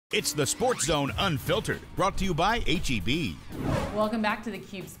It's the Sports Zone Unfiltered, brought to you by HEB. Welcome back to the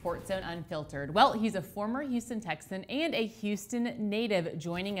Cube Sports Zone Unfiltered. Well, he's a former Houston Texan and a Houston native.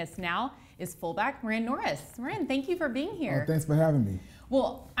 Joining us now is fullback Moran Norris. Moran, thank you for being here. Oh, thanks for having me.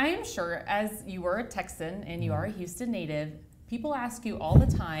 Well, I am sure as you were a Texan and you are a Houston native, people ask you all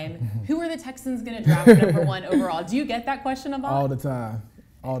the time, who are the Texans going to draft #1 overall? Do you get that question a lot? All the time.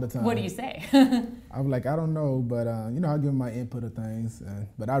 All the time. What do you say? I'm like, I don't know, but I give them my input of things,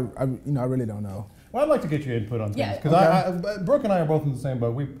 but I really don't know. Well, I'd like to get your input on things because Brooke and I are both in the same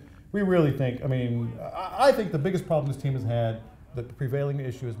boat. We really think. I think the biggest problem this team has had, the prevailing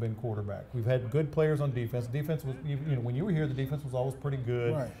issue has been quarterback. We've had good players on defense. Defense was, when you were here, the defense was always pretty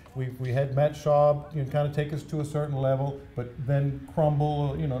good. Right. We had Matt Schaub, kind of take us to a certain level, but then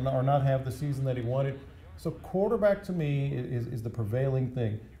crumble, or not have the season that he wanted. So quarterback to me is the prevailing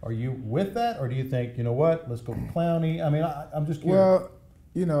thing. Are you with that, or do you think, let's go with Clowney? I'm just curious.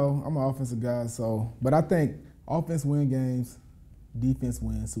 Well, I'm an offensive guy, but I think offense wins games, defense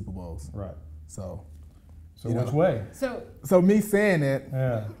wins Super Bowls. Right. So which way? So me saying that,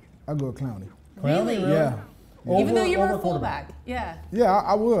 yeah, I'll go with Clowney. Really? Yeah. Even though you were a fullback? Yeah. Yeah,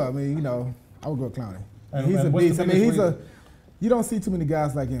 I would. I would go with Clowney. And he's a beast. You don't see too many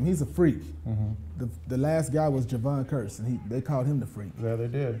guys like him. He's a freak. Mm-hmm. The last guy was Javon Curse, and they called him the freak. Yeah, they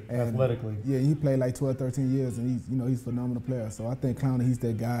did, athletically. Yeah, he played like 12, 13 years, and he's a phenomenal player. So I think Clowney, he's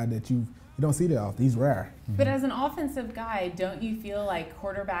that guy that you don't see that often. He's rare. But as an offensive guy, don't you feel like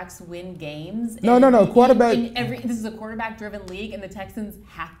quarterbacks win games? No. Quarterback. This is a quarterback-driven league, and the Texans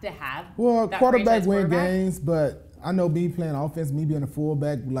have to have. Well, quarterbacks win games, but I know me playing offense, me being a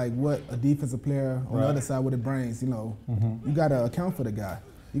fullback, like what a defensive player on the other side with it brings. You got to account for the guy.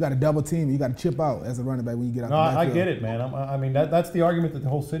 You got to double team. You got to chip out as a running back when you get out. No, I get it, man. That's the argument that the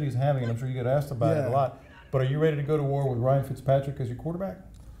whole city is having, and I'm sure you get asked about it a lot. But are you ready to go to war with Ryan Fitzpatrick as your quarterback?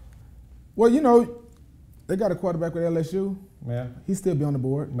 Well, they got a quarterback with LSU. Yeah. He'll still be on the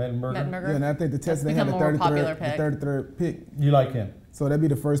board. Mettenberger. Yeah, and I think the Texans they have the 33rd pick. You like him? So that'd be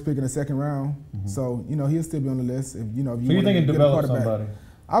the first pick in the second round. Mm-hmm. So he'll still be on the list. If you so you think he develop somebody?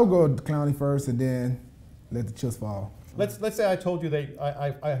 I would go with Clowney first, and then let the chips fall. Let's say I told you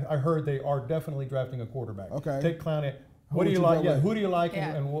I heard they are definitely drafting a quarterback. Okay. Take Clowney. What do you like? Yeah. Who do you like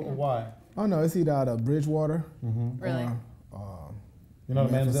and why? Oh no, it's either out of Bridgewater. Mm-hmm. Really? You're not a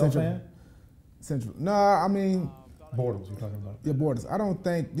Manziel fan? Central. No, Bortles, you're talking about. Yeah, Bortles. I don't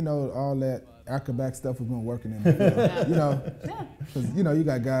think all that acrobatic stuff was going to work in them. Because you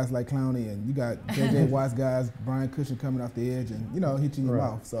got guys like Clowney, and you got J.J. Watt's guys, Brian Cushing coming off the edge, and hit you in your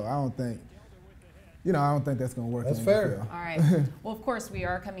mouth. So I don't think. I don't think that's going to work. That's fair. All right. Well, of course, we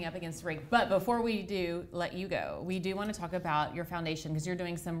are coming up against break. But before we do let you go, we do want to talk about your foundation because you're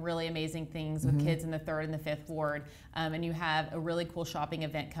doing some really amazing things with kids in the 3rd and the 5th ward. And you have a really cool shopping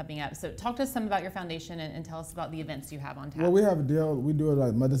event coming up. So talk to us some about your foundation and tell us about the events you have on tap. Well, we have a deal. We do it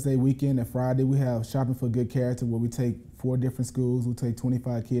like Mother's Day weekend and Friday. We have Shopping for Good Character where we take 4 different schools. We take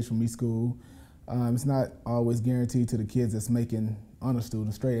 25 kids from each school. It's not always guaranteed to the kids that's making honor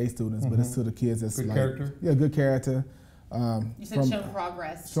students, straight A students, but it's to the kids that's good character. Yeah, good character. You said showing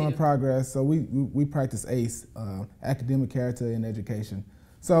progress. Showing progress. So we practice ACE, academic character and education.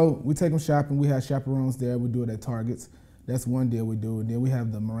 So we take them shopping. We have chaperones there. We do it at Targets. That's one deal we do. And then we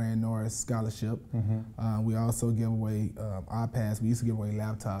have the Moran Norris scholarship. We also give away iPads. We used to give away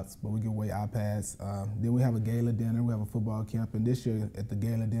laptops, but we give away iPads. Then we have a gala dinner. We have a football camp. And this year at the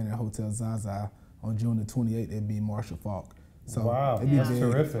gala dinner at Hotel Zaza on June the 28th, it'd be Marshall Falk. So wow, that's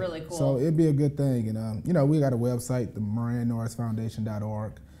terrific. It's really cool. So it'd be a good thing. And, we got a website, the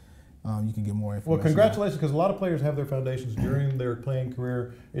MoranNorrisFoundation.org. You can get more information. Well, congratulations, because a lot of players have their foundations during their playing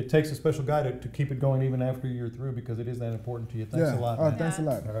career. It takes a special guy to keep it going even after you're through because it is that important to you. Thanks a lot. Man. Thanks a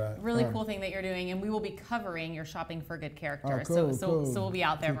lot. All right. Really cool thing that you're doing, and we will be covering your Shopping for Good Character. Cool. So we'll be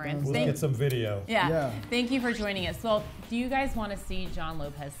out there, Moran. We'll get some video. Yeah. Thank you for joining us. Well, do you guys want to see John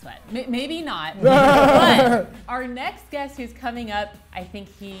Lopez sweat? Maybe not. But our next guest who's coming up, I think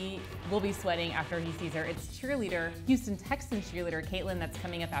he will be sweating after he sees her. It's Houston Texans cheerleader Caitlin that's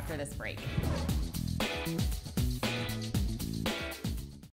coming up after this break.